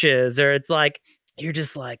churches, or it's like, you're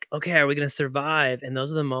just like, okay, are we going to survive? And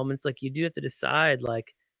those are the moments like you do have to decide,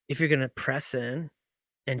 like, if you're going to press in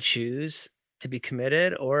and choose to be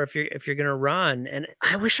committed, or if you're gonna run. And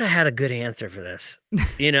I wish I had a good answer for this.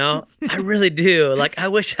 I really do. Like, I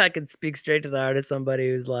wish I could speak straight to the heart of somebody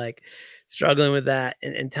who's like struggling with that,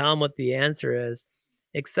 and tell them what the answer is,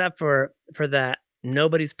 except for that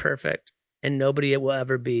nobody's perfect and nobody will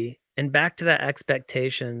ever be. And back to that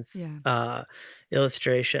expectations Yeah.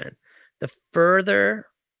 illustration, the further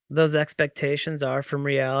those expectations are from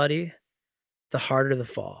reality, the harder the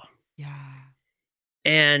fall. Yeah.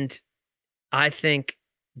 And I think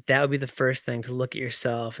that would be the first thing, to look at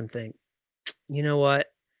yourself and think, you know what?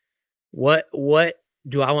 What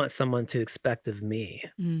do I want someone to expect of me?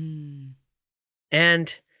 Mm.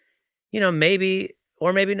 And, maybe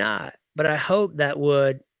or maybe not, but I hope that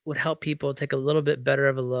would help people take a little bit better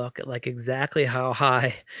of a look at, like, exactly how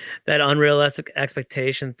high that unrealistic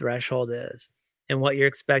expectation threshold is, and what you're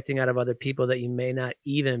expecting out of other people that you may not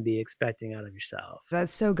even be expecting out of yourself.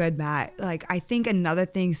 That's so good, Matt. Like, I think another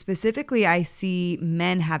thing specifically, I see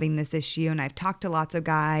men having this issue, and I've talked to lots of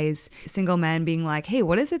guys, single men, being like, hey,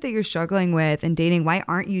 what is it that you're struggling with in dating? Why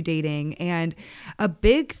aren't you dating? And a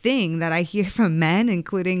big thing that I hear from men,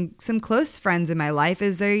 including some close friends in my life,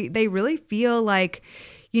 is they really feel like,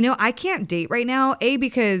 I can't date right now,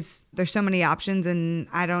 because there's so many options and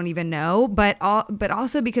I don't even know, but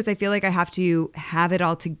also because I feel like I have to have it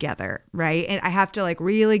all together, right? And I have to, like,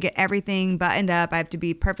 really get everything buttoned up. I have to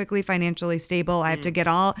be perfectly financially stable. I have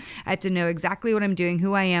to know exactly what I'm doing,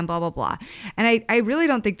 who I am, blah, blah, blah. And I really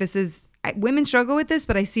don't think women struggle with this,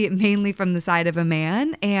 but I see it mainly from the side of a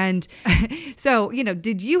man. And so,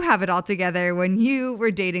 did you have it all together when you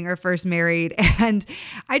were dating or first married? And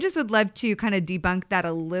I just would love to kind of debunk that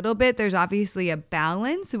a little bit. There's obviously a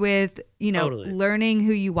balance with, Totally. learning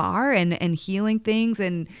who you are and healing things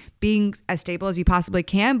and being as stable as you possibly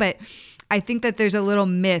can. But I think that there's a little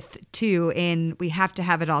myth too in we have to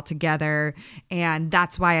have it all together. And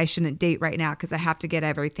that's why I shouldn't date right now, because I have to get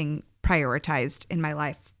everything prioritized in my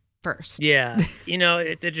life first. Yeah.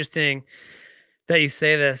 It's interesting that you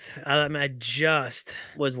say this. I just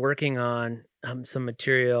was working on some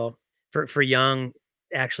material for young,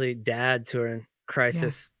 actually, dads who are in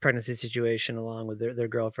crisis pregnancy situation along with their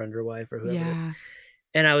girlfriend or wife or whoever. Yeah.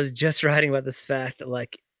 And I was just writing about this fact that,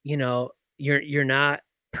 like, you're not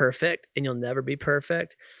perfect and you'll never be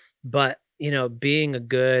perfect, but being a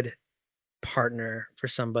good partner for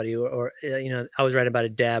somebody, or I was writing about a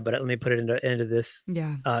dad, but let me put it into this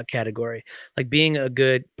category. Like, being a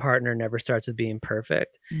good partner never starts with being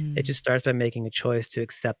perfect. It just starts by making a choice to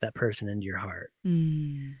accept that person into your heart,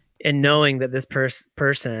 and knowing that this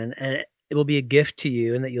person, and it will be a gift to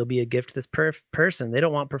you, and that you'll be a gift to this person. They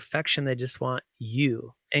don't want perfection, they just want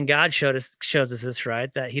you. And God shows us this, right?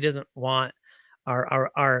 That He doesn't want our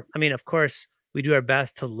I mean, of course we do our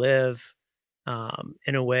best to live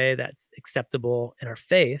in a way that's acceptable in our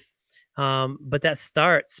faith. But that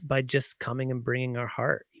starts by just coming and bringing our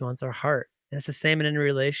heart. He wants our heart. And it's the same in a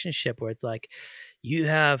relationship, where it's like, you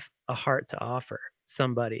have a heart to offer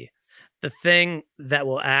somebody. The thing that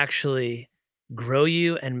will actually grow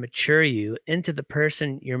you and mature you into the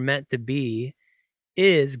person you're meant to be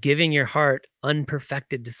is giving your heart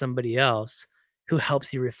unperfected to somebody else who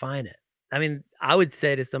helps you refine it. I mean, I would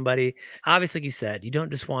say to somebody, obviously, like you said, you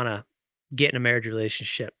don't just want to get in a marriage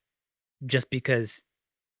relationship just because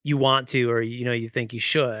you want to, or you think you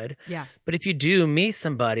should. Yeah. But if you do meet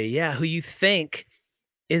somebody, who you think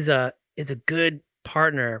is a good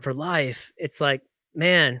partner for life, it's like,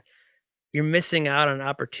 man, you're missing out on an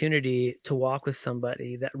opportunity to walk with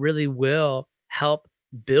somebody that really will help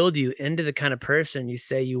build you into the kind of person you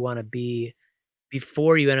say you want to be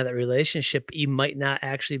before you enter that relationship. You might not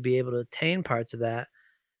actually be able to attain parts of that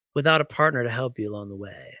without a partner to help you along the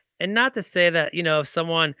way. And not to say that, if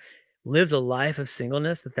someone lives a life of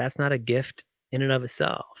singleness, that's not a gift in and of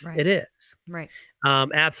itself. Right. It is. Right.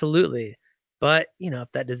 Absolutely. But,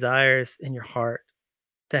 if that desires in your heart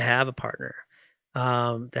to have a partner,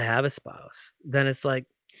 to have a spouse, then it's like,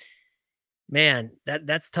 man,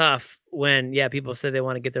 that's tough when, people say they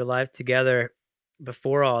want to get their life together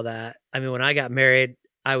before all that. I mean, when I got married,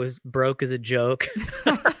 I was broke as a joke.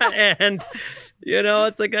 And,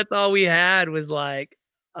 it's like, that's all we had was like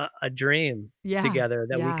a dream together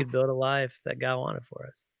that we could build a life that God wanted for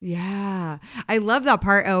us. Yeah. I love that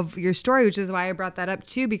part of your story, which is why I brought that up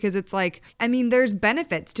too, because it's like, I mean, there's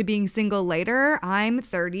benefits to being single later. I'm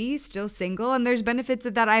 30, still single, and there's benefits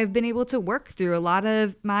of that. I've been able to work through a lot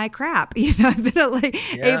of my crap. I've been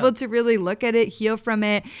able to really look at it, heal from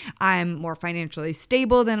it. I'm more financially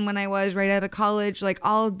stable than when I was right out of college, like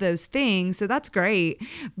all of those things. So that's great.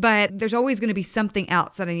 But there's always going to be something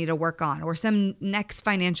else that I need to work on, or some next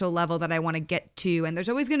financial level that I want to get to. And there's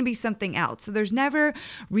always going to be something else. So there's never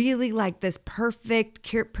really like this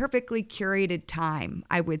perfectly curated time,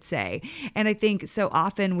 I would say. And I think so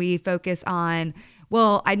often we focus on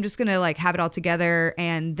well, I'm just going to like have it all together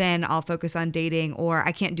and then I'll focus on dating, or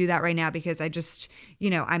I can't do that right now because I just,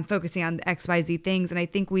 I'm focusing on the XYZ things. And I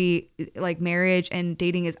think we like marriage and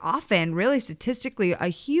dating is often really statistically a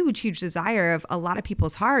huge, huge desire of a lot of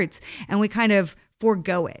people's hearts. And we kind of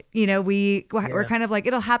forego it. We're kind of like,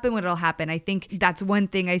 it'll happen when it'll happen. I think that's one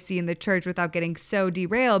thing I see in the church without getting so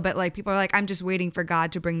derailed. But like people are like, I'm just waiting for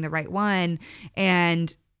God to bring the right one.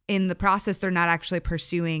 And in the process, they're not actually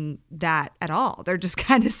pursuing that at all. They're just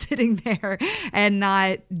kind of sitting there and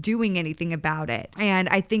not doing anything about it. And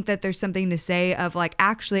I think that there's something to say of like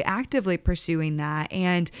actually actively pursuing that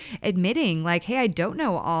and admitting like, hey, I don't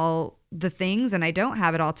know all the things and I don't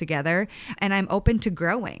have it all together and I'm open to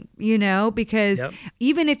growing, because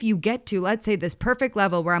even if you get to, let's say, this perfect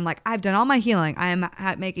level where I'm like, I've done all my healing, I'm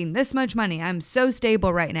making this much money, I'm so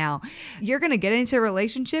stable right now, you're going to get into a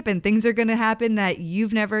relationship and things are going to happen that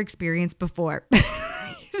you've never experienced before.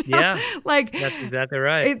 Yeah, like that's exactly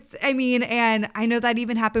right. And I know that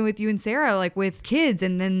even happened with you and Sarah, like with kids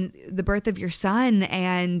and then the birth of your son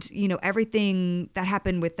and, everything that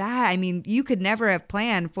happened with that. I mean, you could never have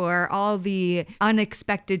planned for all the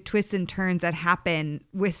unexpected twists and turns that happen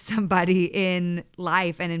with somebody in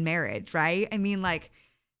life and in marriage, right? I mean, like,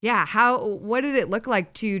 yeah, what did it look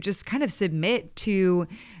like to just kind of submit to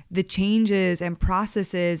the changes and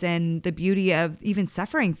processes and the beauty of even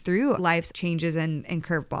suffering through life's changes and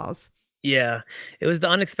curveballs? Yeah, it was the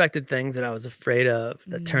unexpected things that I was afraid of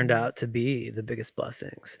that turned out to be the biggest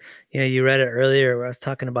blessings. You read it earlier where I was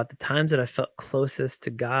talking about the times that I felt closest to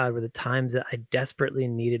God were the times that I desperately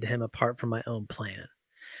needed him apart from my own plan.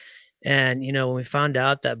 And, when we found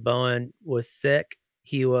out that Bowen was sick,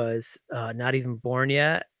 he was not even born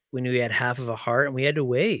yet. We knew he had half of a heart, and we had to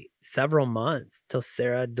wait several months till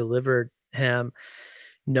Sarah delivered him,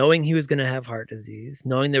 knowing he was going to have heart disease,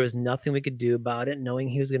 knowing there was nothing we could do about it, knowing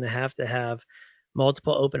he was going to have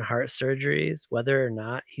multiple open heart surgeries, whether or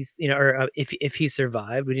not he's, or if he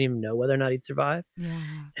survived. We didn't even know whether or not he'd survive. Yeah.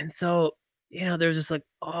 And so, there was just like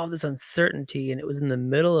all this uncertainty. And it was in the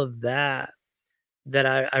middle of that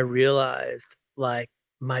I realized like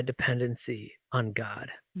my dependency on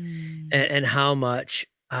God and how much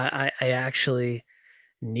I actually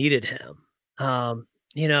needed him.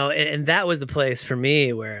 And that was the place for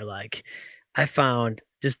me where like I found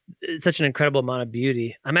just such an incredible amount of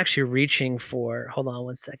beauty. I'm actually reaching for, hold on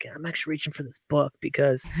one second. I'm actually reaching for this book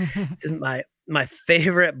because this is my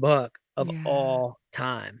favorite book of all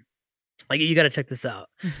time. Like, you got to check this out.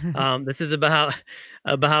 This is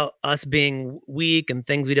about us being weak and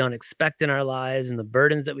things we don't expect in our lives and the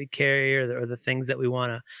burdens that we carry or the things that we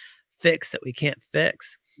want to fix that we can't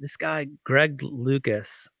fix. This guy, Greg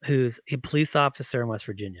Lucas, who's a police officer in West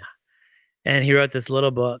Virginia, and he wrote this little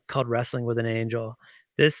book called Wrestling with an Angel.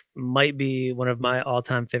 This might be one of my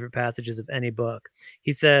all-time favorite passages of any book.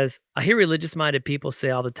 He says, I hear religious-minded people say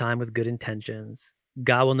all the time with good intentions,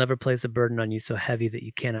 God will never place a burden on you so heavy that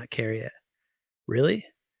you cannot carry it. Really?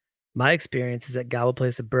 My experience is that God will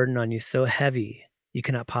place a burden on you so heavy you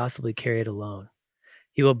cannot possibly carry it alone.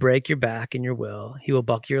 He will break your back and your will. He will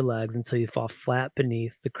buck your legs until you fall flat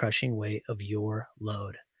beneath the crushing weight of your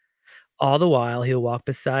load. All the while, he'll walk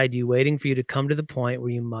beside you, waiting for you to come to the point where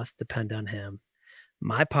you must depend on him.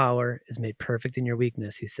 My power is made perfect in your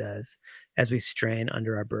weakness, he says, as we strain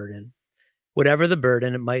under our burden. Whatever the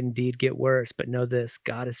burden, it might indeed get worse, but know this,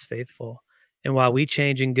 God is faithful. And while we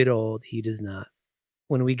change and get old, he does not.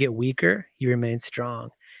 When we get weaker, he remains strong.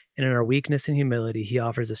 And in our weakness and humility, he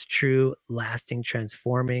offers us true, lasting,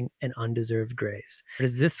 transforming, and undeserved grace. It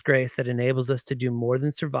is this grace that enables us to do more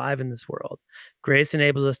than survive in this world. Grace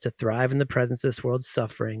enables us to thrive in the presence of this world's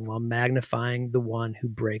suffering while magnifying the one who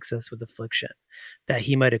breaks us with affliction, that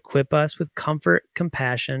he might equip us with comfort,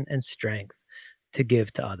 compassion, and strength to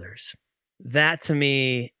give to others. That to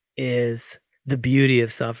me is the beauty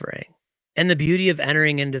of suffering and the beauty of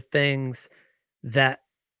entering into things that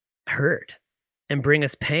hurt and bring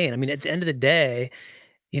us pain. I mean, at the end of the day,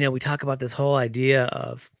 we talk about this whole idea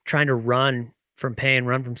of trying to run from pain,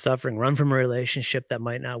 run from suffering, run from a relationship that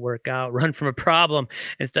might not work out, run from a problem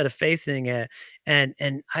instead of facing it. And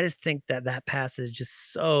I just think that passage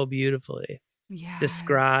just so beautifully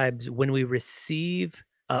describes when we receive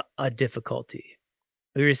a difficulty.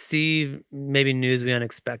 We receive maybe news we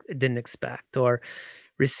didn't expect, or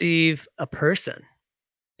receive a person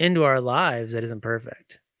into our lives that isn't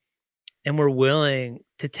perfect. And we're willing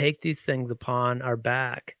to take these things upon our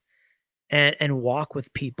back and walk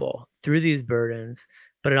with people through these burdens,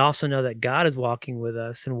 but also know that God is walking with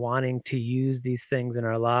us and wanting to use these things in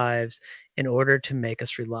our lives in order to make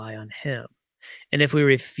us rely on him. And if we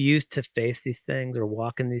refuse to face these things or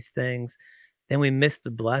walk in these things, then we miss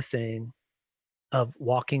the blessing of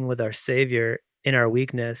walking with our Savior in our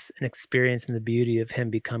weakness and experiencing the beauty of him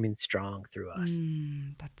becoming strong through us.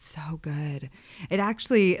 That's so good. It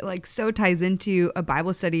actually like so ties into a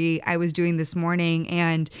Bible study I was doing this morning,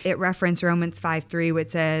 and it referenced Romans 5:3, which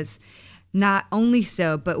says, "Not only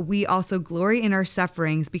so, but we also glory in our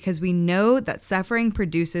sufferings because we know that suffering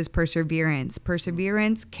produces perseverance,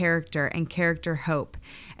 perseverance, character, and character, hope.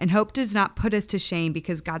 And hope does not put us to shame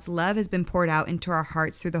because God's love has been poured out into our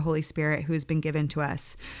hearts through the Holy Spirit who has been given to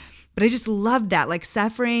us." But I just love that. Like,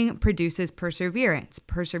 suffering produces perseverance.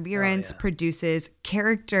 Perseverance produces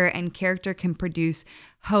character, and character can produce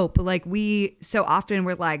hope. Like, we so often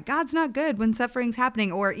we're like, God's not good when suffering's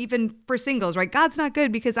happening, or even for singles, right? God's not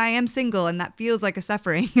good because I am single and that feels like a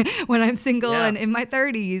suffering when I'm single and in my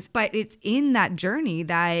 30s. But it's in that journey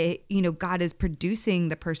that, God is producing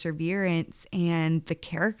the perseverance and the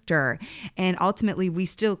character. And ultimately, we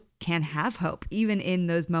still can have hope, even in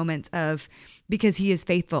those moments of, because he is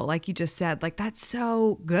faithful, like you just said. Like, that's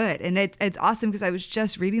so good. And it's awesome because I was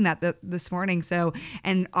just reading that this morning. So,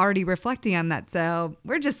 and already reflecting on that. So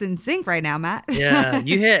we're just in sync right now, Matt. Yeah,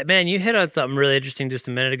 you hit on something really interesting just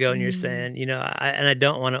a minute ago. And you're saying, I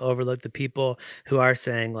don't want to overlook the people who are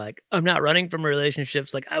saying like, I'm not running from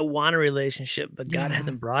relationships. Like, I want a relationship, but God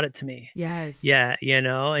hasn't brought it to me. Yes. Yeah.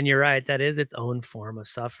 And you're right. That is its own form of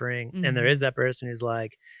suffering. And there is that person who's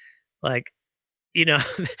like, they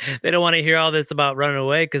don't want to hear all this about running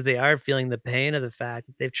away because they are feeling the pain of the fact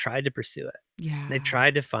that they've tried to pursue it. Yeah. They've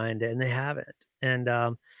tried to find it and they haven't. And,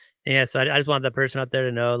 so I just want that person out there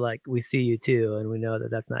to know, like, we see you too. And we know that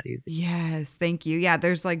that's not easy. Yes. Thank you. Yeah.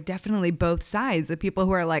 There's like definitely both sides. The people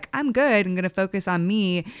who are like, I'm good, I'm going to focus on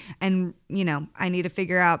me. And, I need to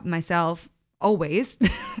figure out myself always.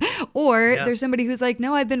 Or there's somebody who's like,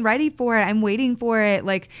 no, I've been ready for it. I'm waiting for it.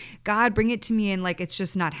 Like, God, bring it to me. And like, it's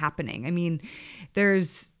just not happening. I mean,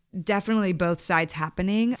 there's definitely both sides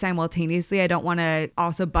happening simultaneously. I don't want to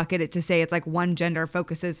also bucket it to say it's like one gender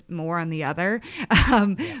focuses more on the other.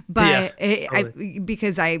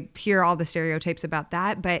 Because I hear all the stereotypes about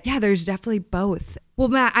that. But yeah, there's definitely both. Well,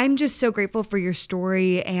 Matt, I'm just so grateful for your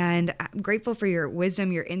story, and I'm grateful for your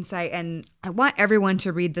wisdom, your insight. And I want everyone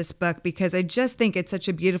to read this book because I just think it's such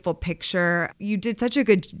a beautiful picture. You did such a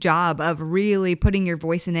good job of really putting your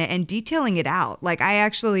voice in it and detailing it out. Like, I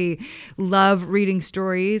actually love reading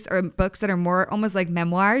stories or books that are more almost like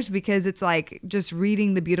memoirs, because it's like just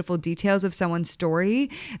reading the beautiful details of someone's story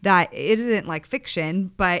that it isn't like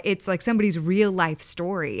fiction, but it's like somebody's real life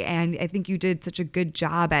story. And I think you did such a good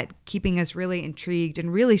job at keeping us really intrigued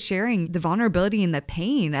and really sharing the vulnerability and the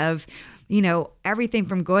pain of, everything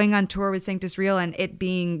from going on tour with Sanctus Real and it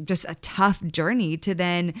being just a tough journey to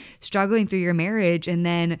then struggling through your marriage and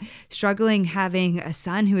then struggling having a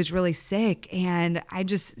son who is really sick. And I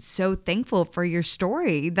just so thankful for your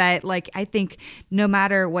story that, like, I think no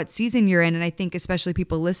matter what season you're in, and I think especially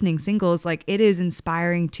people listening, singles, like, it is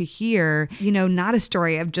inspiring to hear, not a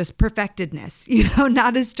story of just perfectedness,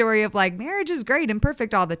 not a story of like marriage is great and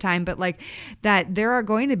perfect all the time, but like that there are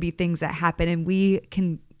going to be things that happen, and we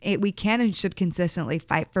can and should consistently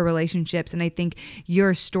fight for relationships. And I think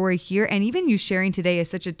your story here, and even you sharing today, is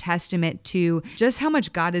such a testament to just how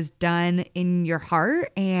much God has done in your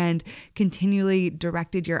heart and continually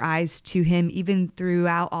directed your eyes to him, even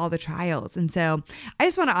throughout all the trials. And so I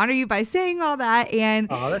just want to honor you by saying all that. And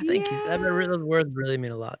thank you. Those words really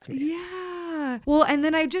mean a lot to me. Yeah. Well, and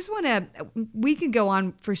then I just want to, we could go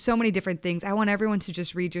on for so many different things. I want everyone to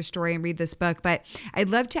just read your story and read this book, but I'd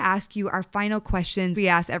love to ask you our final questions we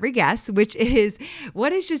ask every guest, which is,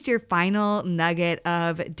 what is just your final nugget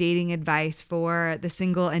of dating advice for the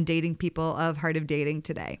single and dating people of Heart of Dating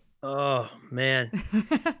today? Oh, man.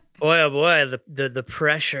 Boy, oh boy, the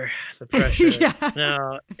pressure. Yeah.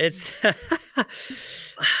 No, it's,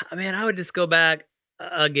 I would just go back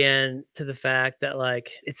again to the fact that, like,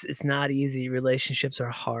 it's not easy. Relationships are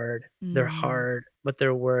hard. They're hard, but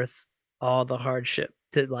they're worth all the hardship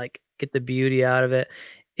to like get the beauty out of it.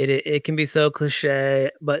 It can be so cliche,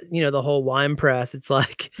 but the whole wine press, it's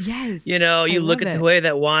like, yes, you look at the way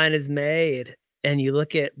that wine is made and you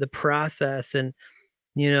look at the process, and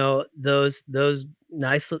those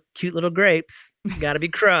nice, cute little grapes got to be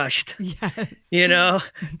crushed, yes.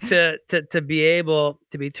 to be able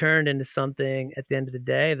to be turned into something at the end of the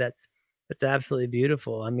day that's absolutely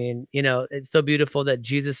beautiful. I mean, it's so beautiful that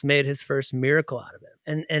Jesus made his first miracle out of it.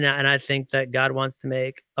 And I think that God wants to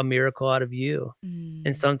make a miracle out of you.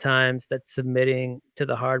 And sometimes that's submitting to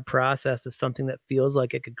the hard process of something that feels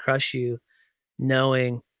like it could crush you,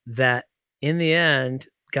 knowing that in the end,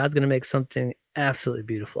 God's going to make something absolutely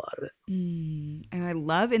beautiful out of it. And I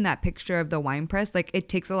love in that picture of the wine press, like it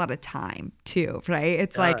takes a lot of time too, right?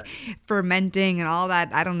 It's like fermenting and all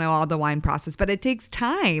that. I don't know all the wine process, but it takes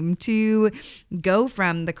time to go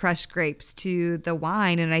from the crushed grapes to the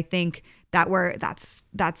wine. And I think that's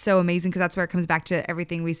so amazing, because that's where it comes back to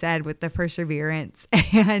everything we said with the perseverance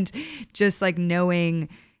and just like knowing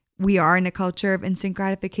we are in a culture of instant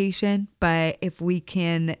gratification, but if we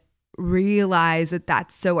can realize that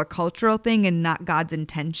that's so a cultural thing and not God's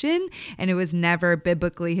intention, and it was never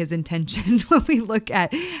biblically his intention when we look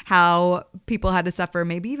at how people had to suffer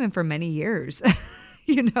maybe even for many years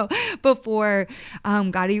before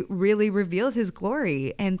God really revealed his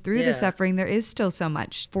glory, and through the suffering there is still so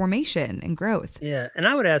much formation and growth. And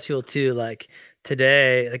I would ask people too, like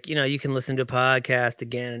today, like, you can listen to a podcast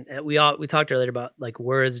again. We talked earlier about like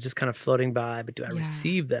words just kind of floating by, but do I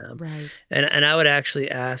receive them? Right. And I would actually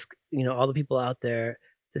ask, all the people out there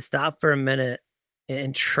to stop for a minute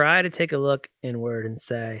and try to take a look inward and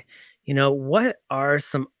say, what are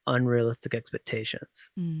some unrealistic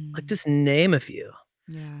expectations? Like just name a few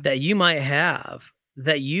that you might have,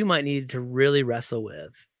 that you might need to really wrestle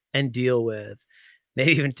with and deal with.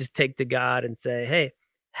 Maybe even just take to God and say, hey,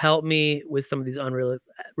 help me with some of these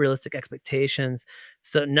unrealistic expectations.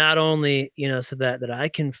 So not only, so that I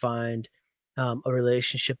can find a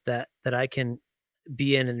relationship that I can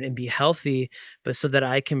be in and be healthy, but so that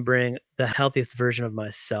I can bring the healthiest version of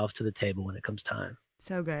myself to the table when it comes time.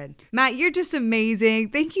 So good. Matt, you're just amazing.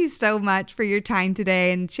 Thank you so much for your time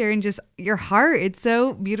today and sharing just your heart. It's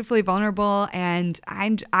so beautifully vulnerable, and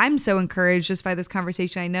I'm so encouraged just by this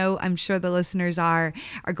conversation. I'm sure the listeners are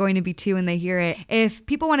going to be too when they hear it. If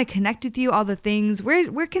people want to connect with you, all the things,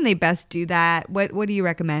 where can they best do that? What do you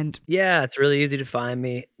recommend? Yeah, it's really easy to find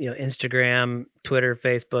me. Instagram, Twitter,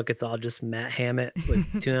 Facebook, it's all just Matt Hammitt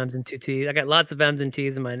with 2 M's and 2 T's. I got lots of M's and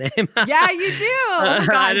T's in my name. Yeah, you do. Oh my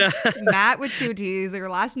God. It's Matt with 2 T's, your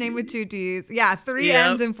last name with 2 T's. Yeah, 3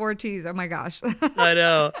 M's and 4 T's. Oh my gosh. I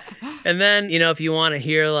know. And then, if you want to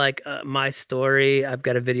hear like my story, I've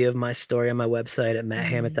got a video of my story on my website at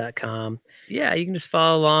matthammitt.com. Yeah, you can just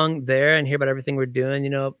follow along there and hear about everything we're doing.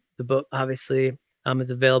 The book obviously is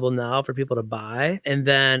available now for people to buy. And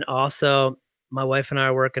then also, my wife and I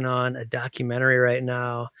are working on a documentary right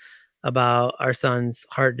now about our son's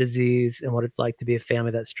heart disease and what it's like to be a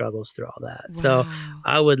family that struggles through all that. Wow. So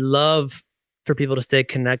I would love for people to stay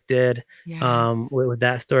connected with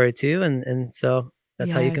that story too. And so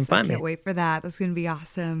that's how you can find me. I can't wait for that. That's going to be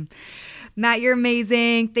awesome. Matt, you're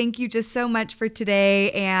amazing. Thank you just so much for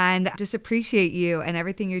today, and just appreciate you and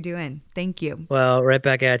everything you're doing. Thank you. Well, right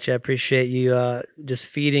back at you. I appreciate you just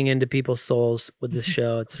feeding into people's souls with this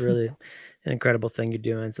show. It's really an incredible thing you're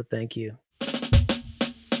doing. So thank you.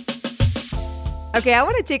 Okay, I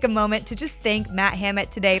want to take a moment to just thank Matt Hammitt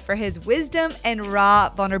today for his wisdom and raw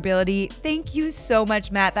vulnerability. Thank you so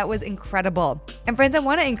much, Matt. That was incredible. And friends, I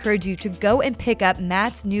want to encourage you to go and pick up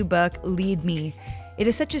Matt's new book, Lead Me. It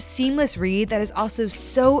is such a seamless read that is also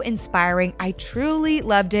so inspiring. I truly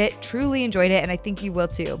loved it, truly enjoyed it, and I think you will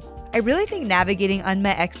too. I really think navigating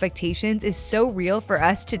unmet expectations is so real for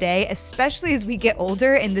us today, especially as we get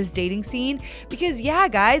older in this dating scene, because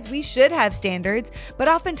guys, we should have standards, but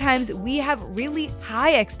oftentimes we have really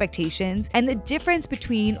high expectations, and the difference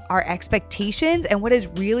between our expectations and what is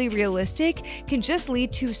really realistic can just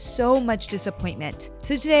lead to so much disappointment.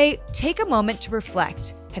 So today, take a moment to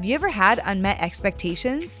reflect. Have you ever had unmet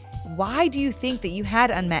expectations? Why do you think that you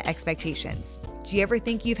had unmet expectations? Do you ever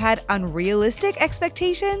think you've had unrealistic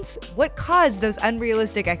expectations? What caused those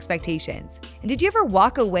unrealistic expectations? And did you ever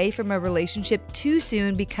walk away from a relationship too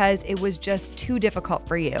soon because it was just too difficult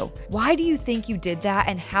for you? Why do you think you did that,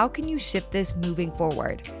 and how can you shift this moving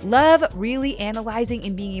forward? Love really analyzing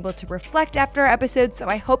and being able to reflect after our episodes, so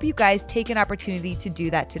I hope you guys take an opportunity to do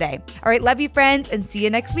that today. All right, love you friends, and see you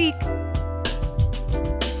next week.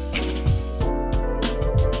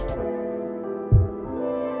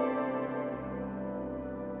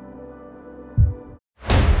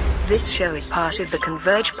 This show is part of the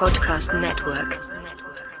Converge Podcast Network.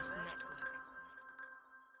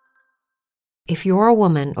 If you're a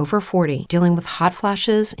woman over 40 dealing with hot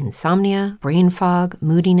flashes, insomnia, brain fog,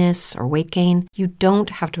 moodiness, or weight gain, you don't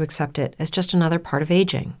have to accept it as just another part of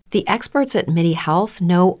aging. The experts at MIDI Health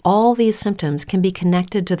know all these symptoms can be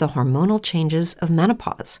connected to the hormonal changes of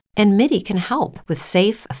menopause. And MIDI can help with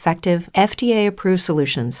safe, effective, FDA-approved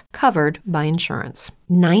solutions covered by insurance.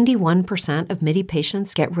 91% of MIDI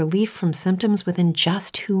patients get relief from symptoms within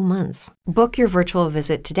just 2 months. Book your virtual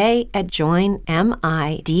visit today at joinmidi.com.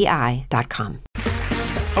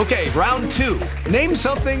 Okay, round 2. Name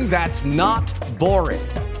something that's not boring.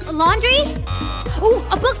 A laundry? Ooh,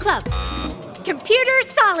 a book club. computer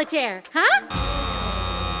solitaire, huh?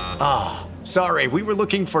 Ah, sorry, we were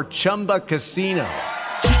looking for Chumba Casino.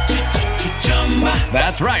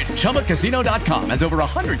 That's right, ChumbaCasino.com has over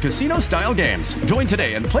 100 casino-style games. Join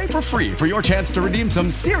today and play for free for your chance to redeem some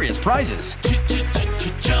serious prizes.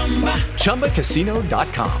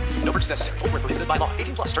 ChumbaCasino.com. No purchase necessary. Void where prohibited by law.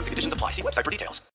 18+ terms and conditions apply. See website for details.